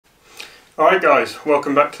Alright guys,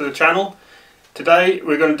 welcome back to the channel. Today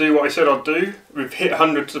we're going to do what I said I'd do. We've hit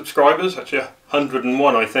 100 subscribers, actually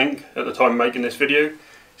 101 I think at the time of making this video.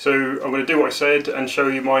 So I'm going to do what I said and show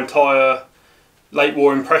you my entire late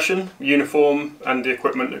war impression, uniform and the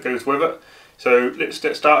equipment that goes with it. So let's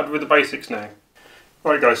get started with the basics now.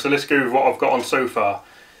 Right guys, so let's go with what I've got on so far.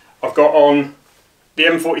 I've got on the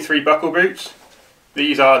M43 buckle boots.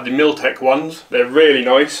 These are the Miltech ones. They're really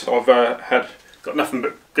nice. I've got nothing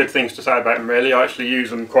but good things to say about them really. I actually use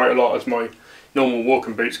them quite a lot as my normal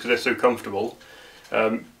walking boots because they're so comfortable.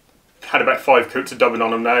 Had about 5 coats of dubbing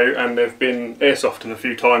on them now, and they've been airsofted a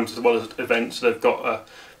few times as well as events. They've got a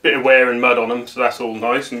bit of wear and mud on them, so that's all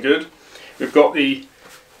nice and good. We've got the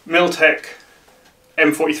Miltech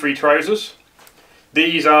M43 trousers.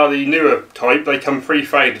 These are the newer type. They come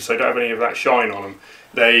pre-faded, so they don't have any of that shine on them.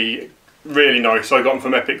 They really nice. I got them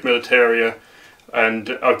from Epic Militaria, and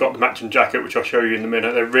I've got the matching jacket which I'll show you in a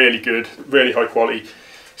minute. They're really good, really high quality,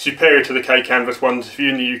 superior to the K canvas ones. If you're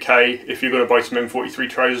in the UK, if you're going to buy some M43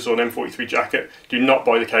 trousers or an M43 jacket, do not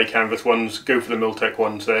buy the K canvas ones, go for the Miltech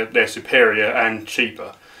ones. They're superior and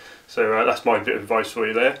cheaper. So that's my bit of advice for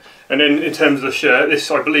you there. And then in terms of the shirt,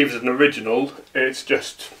 this I believe is an original. It's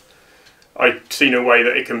just, I see no way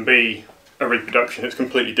that it can be a reproduction. It's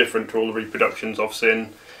completely different to all the reproductions I've seen.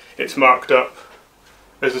 It's marked up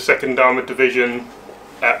as a 2nd Armoured Division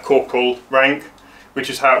at corporal rank, which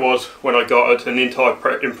is how it was when I got it, and the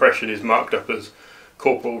entire impression is marked up as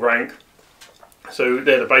corporal rank. So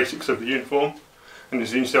they're the basics of the uniform, and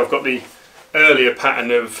as you can see I've got the earlier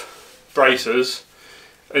pattern of braces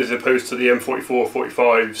as opposed to the M44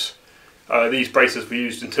 45s. These braces were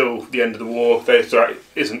used until the end of the war. So it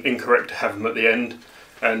isn't incorrect to have them at the end,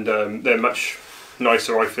 and they're much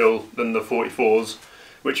nicer I feel than the 44s,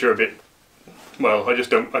 which are a bit, well, I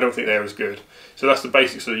don't think they're as good. So that's the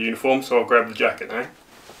basics of the uniform, so I'll grab the jacket now.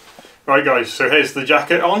 Right guys, so here's the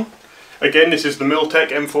jacket on. Again, this is the Miltech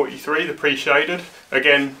M43, the pre-shaded.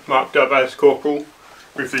 Again, marked up as corporal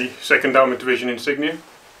with the 2nd Armoured Division insignia.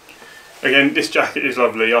 Again, this jacket is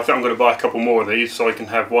lovely. I think I'm going to buy a couple more of these so I can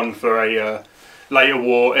have one for a later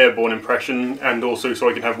war airborne impression, and also so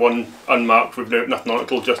I can have one unmarked with nothing on it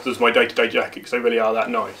at all, just as my day-to-day jacket, because they really are that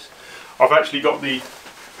nice. I've actually got the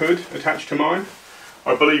hood attached to mine.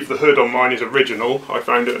 I believe the hood on mine is original. I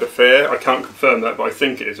found it at a fair. I can't confirm that, but I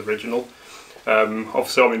think it is original.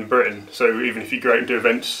 Obviously I'm in Britain, so even if you go out and do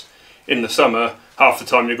events in the summer, half the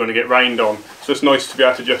time you're going to get rained on. So it's nice to be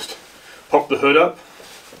able to just pop the hood up.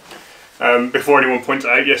 Before anyone points it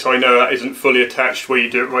out, yes, I know that isn't fully attached where you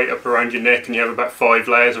do it right up around your neck and you have about 5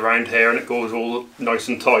 layers around here and it goes all nice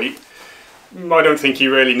and tight. I don't think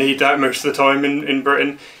you really need that most of the time in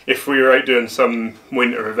Britain. If we were out doing some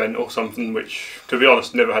winter event or something, which to be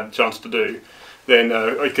honest never had the chance to do, then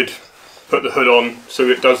I could put the hood on so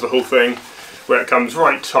it does the whole thing where it comes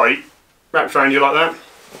right tight, wraps around you like that.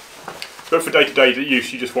 But for day-to-day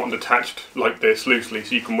use you just want it attached like this loosely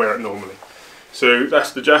so you can wear it normally. So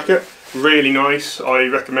that's the jacket, really nice. I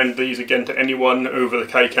recommend these again to anyone over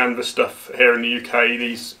the K canvas stuff here in the UK.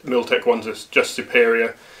 These Miltech ones are just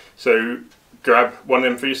superior. So grab one of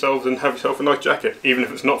them for yourselves and have yourself a nice jacket, even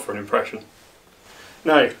if it's not for an impression.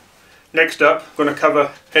 Now, next up, I'm going to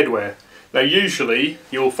cover headwear. Now usually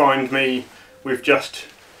you'll find me with just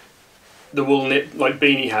the wool knit like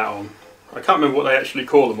beanie hat on. I can't remember what they actually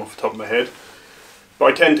call them off the top of my head, but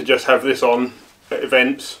I tend to just have this on at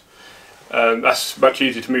events. That's much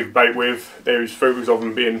easier to move about with. There's photos of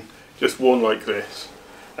them being just worn like this.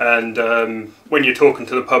 And when you're talking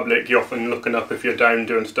to the public, you're often looking up if you're down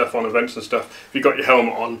doing stuff on events and stuff. If you've got your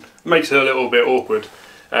helmet on, it makes it a little bit awkward.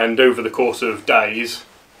 And over the course of days,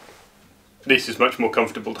 this is much more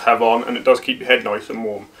comfortable to have on, and it does keep your head nice and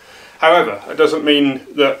warm. However, it doesn't mean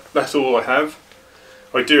that that's all I have.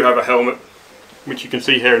 I do have a helmet, which you can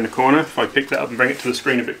see here in the corner. If I pick that up and bring it to the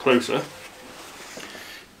screen a bit closer.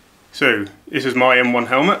 So, this is my M1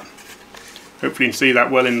 helmet. Hopefully you can see that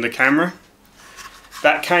well in the camera.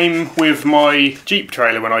 That came with my Jeep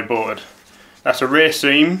trailer when I bought it. That's a rear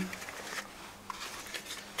seam.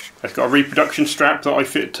 It's got a reproduction strap that I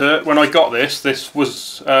fitted to it. When I got this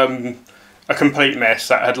was a complete mess.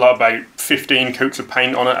 That had like about 15 coats of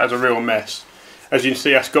paint on it as a real mess. As you can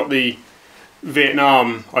see, that's got the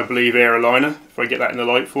Vietnam, I believe, aeroliner, if I get that in the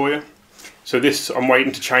light for you. So this I'm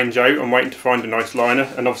waiting to change out. I'm waiting to find a nice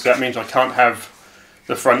liner, and obviously that means I can't have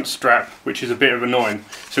the front strap, which is a bit of annoying.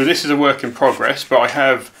 So this is a work in progress, but I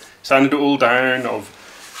have sanded it all down.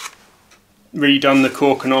 I've redone the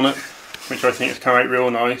corking on it, which I think has come out real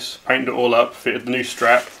nice. Painted it all up, fitted the new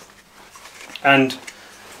strap, and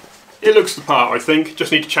it looks the part, I think.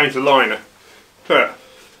 Just need to change the liner. But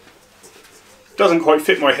it doesn't quite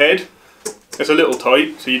fit my head. It's a little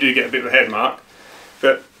tight, so you do get a bit of a head mark,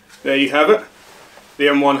 but there you have it, the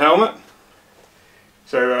M1 helmet.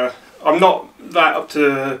 So I'm not that up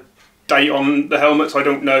to date on the helmets. I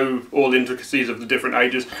don't know all the intricacies of the different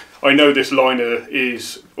ages. I know this liner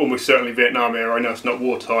is almost certainly Vietnam era. I know it's not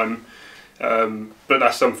wartime, but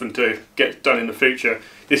that's something to get done in the future.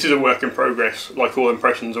 This is a work in progress, like all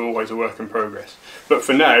impressions are always a work in progress. But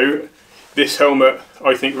for now, this helmet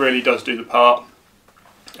I think really does do the part,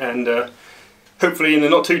 and hopefully in the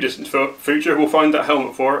not too distant future we'll find that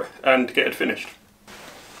helmet for it and get it finished.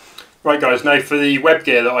 Right guys, now for the web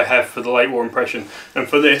gear that I have for the late war impression, and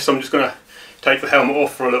for this I'm just going to take the helmet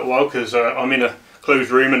off for a little while because I'm in a closed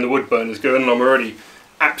room and the wood burn is going and I'm already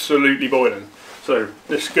absolutely boiling. So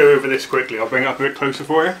let's go over this quickly. I'll bring it up a bit closer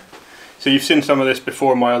for you. So you've seen some of this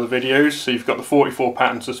before in my other videos. So you've got the 44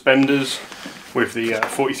 pattern suspenders with the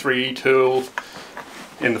 43E tool.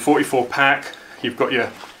 In the 44 pack you've got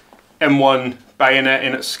your M1 bayonet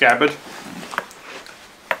in its scabbard.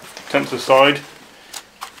 Turn to the side.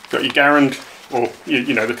 Got your Garand, or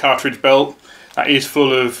you know, the cartridge belt. That is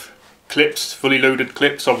full of clips, fully loaded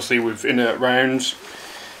clips, obviously with inert rounds.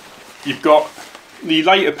 You've got the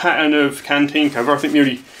later pattern of canteen cover. I think the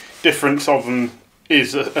only difference of them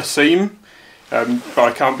is a seam, but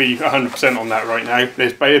I can't be 100% on that right now.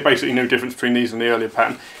 There's basically no difference between these and the earlier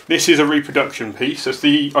pattern. This is a reproduction piece. It's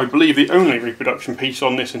I believe the only reproduction piece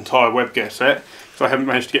on this entire web gear set, so I haven't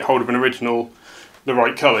managed to get hold of an original the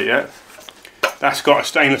right colour yet. That's got a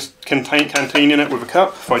stainless canteen in it with a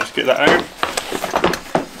cup, if I just get that out.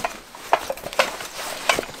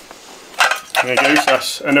 There you go, so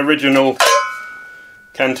that's an original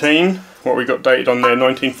canteen, what we got dated on there,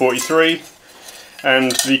 1943.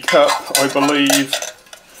 And the cup, I believe,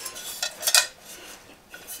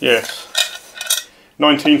 yes,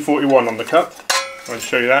 1941 on the cup. I'll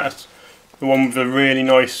show you that. That's the one with the really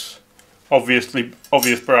nice, obvious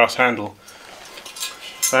brass handle.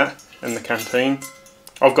 That. And the canteen.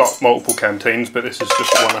 I've got multiple canteens, but this is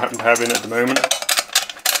just the one I happen to have in at the moment.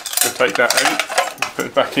 So take that out, put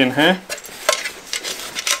it back in here.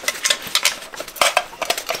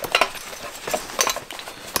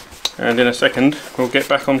 And in a second, we'll get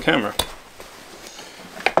back on camera.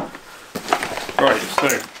 Right,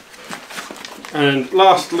 so. And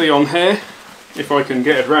lastly on here, if I can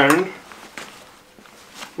get it round.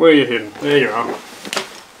 Where are you hidden? There you are.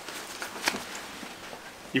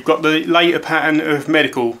 You've got the later pattern of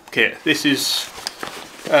medical kit. This is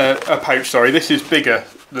a pouch, sorry. This is bigger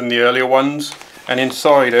than the earlier ones, and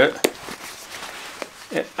inside it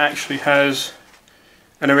actually has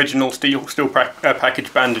an original steel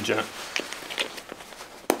package bandage in it.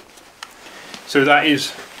 So that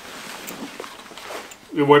is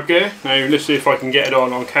the web gear. Now let's see if I can get it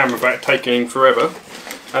on camera without taking forever,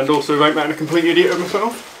 and also without making a complete idiot of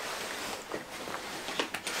myself.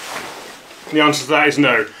 The answer to that is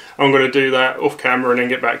no. I'm going to do that off camera and then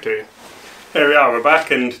get back to you. Here we are, we're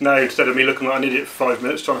back, and now instead of me looking like an idiot for 5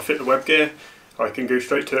 minutes trying to fit the web gear, I can go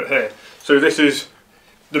straight to it here. So this is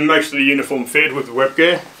the most of the uniform fitted with the web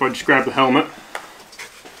gear. If I just grab the helmet,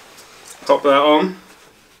 pop that on.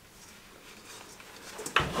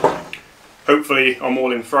 Hopefully I'm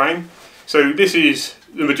all in frame. So this is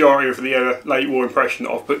the majority of the late war impression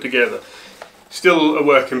that I've put together. Still a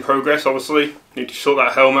work in progress, obviously. Need to sort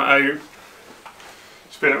that helmet out.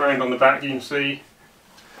 Spin it around on the back, you can see.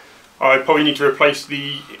 I probably need to replace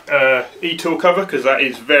the e-tool cover because that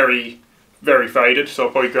is very, very faded, so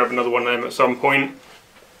I'll probably grab another one of them at some point.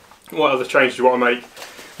 What other changes do I make?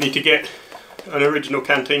 Need to get an original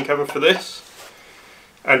canteen cover for this.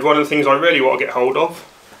 And one of the things I really want to get hold of,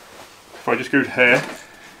 if I just go to here,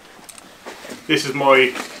 this is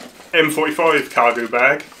my M45 cargo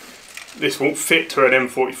bag. This won't fit to an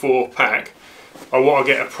M44 pack. I want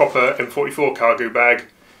to get a proper M44 cargo bag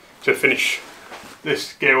to finish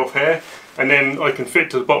this gear off here, and then I can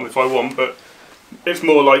fit to the bottom if I want, but it's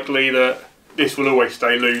more likely that this will always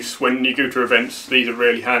stay loose. When you go to events, these are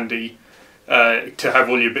really handy to have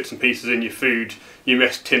all your bits and pieces in your food, your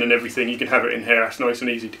mess tin and everything. You can have it in here, that's nice and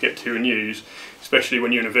easy to get to and use, especially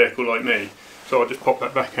when you're in a vehicle like me. So I'll just pop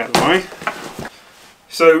that back out of the way.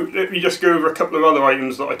 So let me just go over a couple of other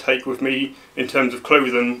items that I take with me in terms of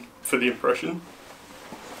clothing for the impression.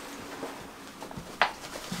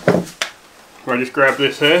 I just grab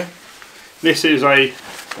this here. This is a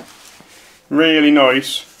really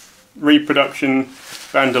nice reproduction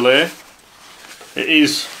bandolier. It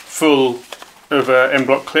is full of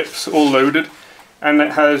M-block clips, all loaded, and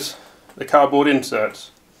it has the cardboard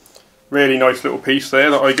inserts. Really nice little piece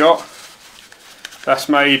there that I got. That's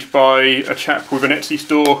made by a chap with an Etsy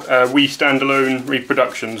store, We Standalone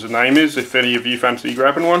Reproductions the name is, if any of you fancy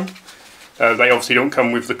grabbing one. They obviously don't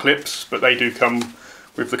come with the clips, but they do come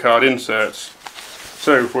with the card inserts.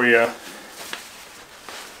 So if we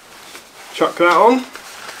chuck that on.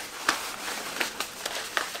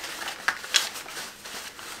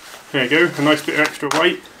 There you go, a nice bit of extra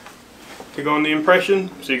weight to go on the impression.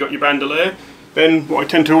 So you've got your bandolier. Then what I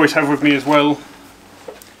tend to always have with me as well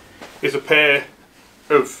is a pair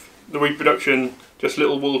of the Wheat Production just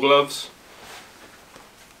little wool gloves.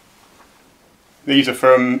 These are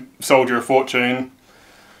from Soldier of Fortune.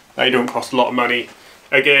 They don't cost a lot of money.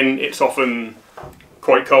 Again, it's often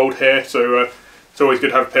quite cold here, so it's always good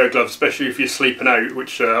to have a pair of gloves, especially if you're sleeping out,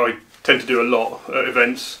 which I tend to do a lot at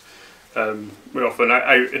events. We're often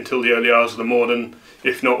out until the early hours of the morning,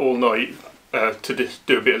 if not all night, to just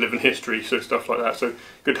do a bit of living history, so stuff like that. So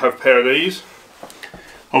good to have a pair of these.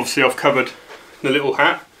 Obviously I've covered the little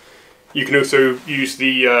hat. You can also use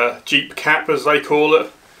the Jeep cap, as they call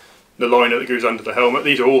it, the liner that goes under the helmet.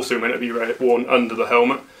 These are also meant to be worn under the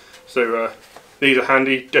helmet, so these are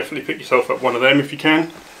handy. Definitely pick yourself up one of them if you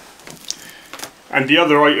can. And the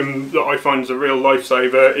other item that I find is a real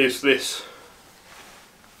lifesaver is this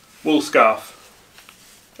wool scarf.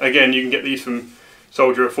 Again, you can get these from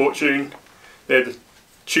Soldier of Fortune. They're the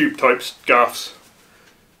tube type scarves,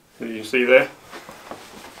 as you can see there.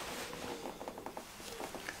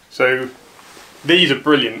 So these are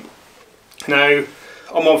brilliant. Now,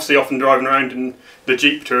 I'm obviously often driving around in the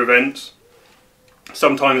Jeep to events.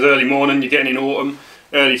 Sometimes early morning, you're getting in autumn,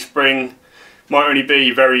 early spring, might only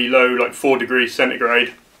be very low, like 4 degrees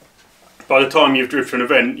centigrade. By the time you've driven to an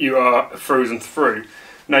event, you are frozen through.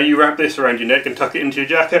 Now you wrap this around your neck and tuck it into your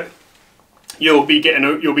jacket, you'll be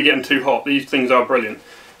getting too hot. These things are brilliant.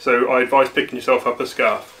 So I advise picking yourself up a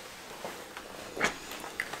scarf.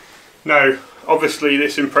 Now, obviously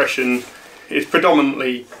this impression is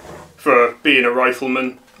predominantly for being a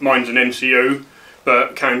rifleman. Mine's an NCO,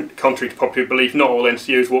 but contrary to popular belief, not all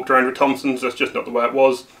NCOs walked around with Thompsons. That's just not the way it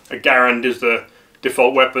was. A Garand is the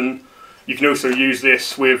default weapon. You can also use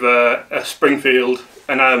this with a Springfield,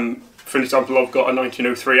 and for example, I've got a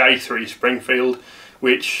 1903 A3 Springfield,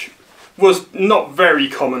 which was not very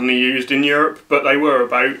commonly used in Europe, but they were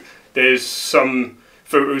about. There's some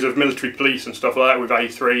photos of military police and stuff like that with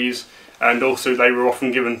A3s, and also they were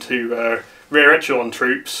often given to rear echelon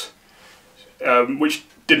troops, which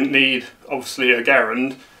didn't need, obviously, a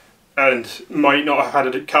Garand, and might not have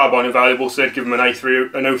had a carbine available, so they'd give them an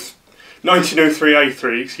A3, 1903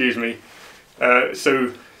 A3, excuse me.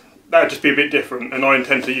 So that'd just be a bit different, and I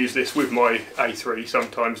intend to use this with my A3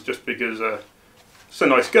 sometimes, just because it's a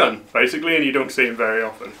nice gun, basically, and you don't see them very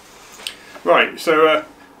often. Right, so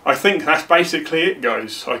I think that's basically it,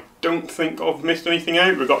 guys. I don't think I've missed anything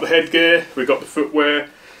out. We've got the headgear, we've got the footwear,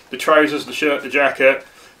 the trousers, the shirt, the jacket,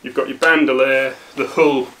 you've got your bandolier, the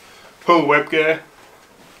hull web gear,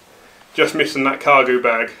 just missing that cargo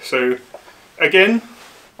bag. So again,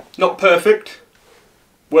 not perfect,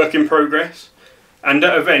 work in progress, and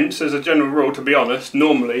at events, as a general rule, to be honest,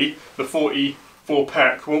 normally the 44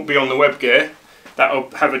 pack won't be on the web gear.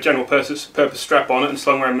 That'll have a general purpose strap on it and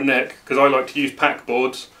slung around my neck, because I like to use pack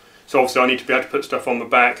boards, so obviously I need to be able to put stuff on the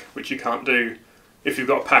back, which you can't do if you've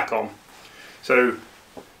got a pack on. So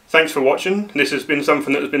thanks for watching. This has been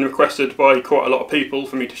something that has been requested by quite a lot of people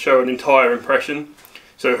for me to show an entire impression,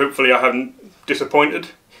 so hopefully I haven't disappointed.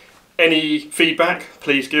 Any feedback,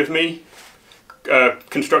 please give me.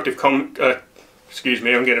 Constructive excuse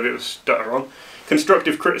me, I'm getting a bit of a stutter on.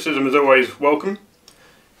 Constructive criticism is always welcome.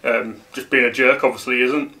 Just being a jerk obviously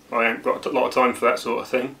isn't. I ain't got a lot of time for that sort of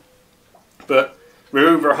thing. But we're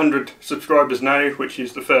over 100 subscribers now, which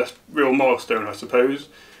is the first real milestone, I suppose.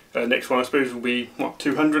 Next one, I suppose, will be, what,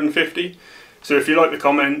 250? So if you like the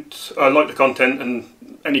comments, like the content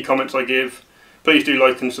and any comments I give, please do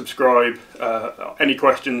like and subscribe. Any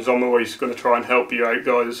questions, I'm always going to try and help you out,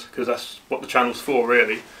 guys, because that's what the channel's for,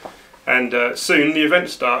 really. And soon the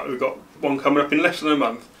events start. We've got one coming up in less than a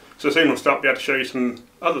month. So soon we'll start to be able to show you some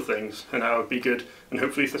other things, and that would be good, and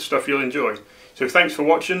hopefully the stuff you'll enjoy. So thanks for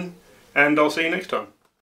watching, and I'll see you next time.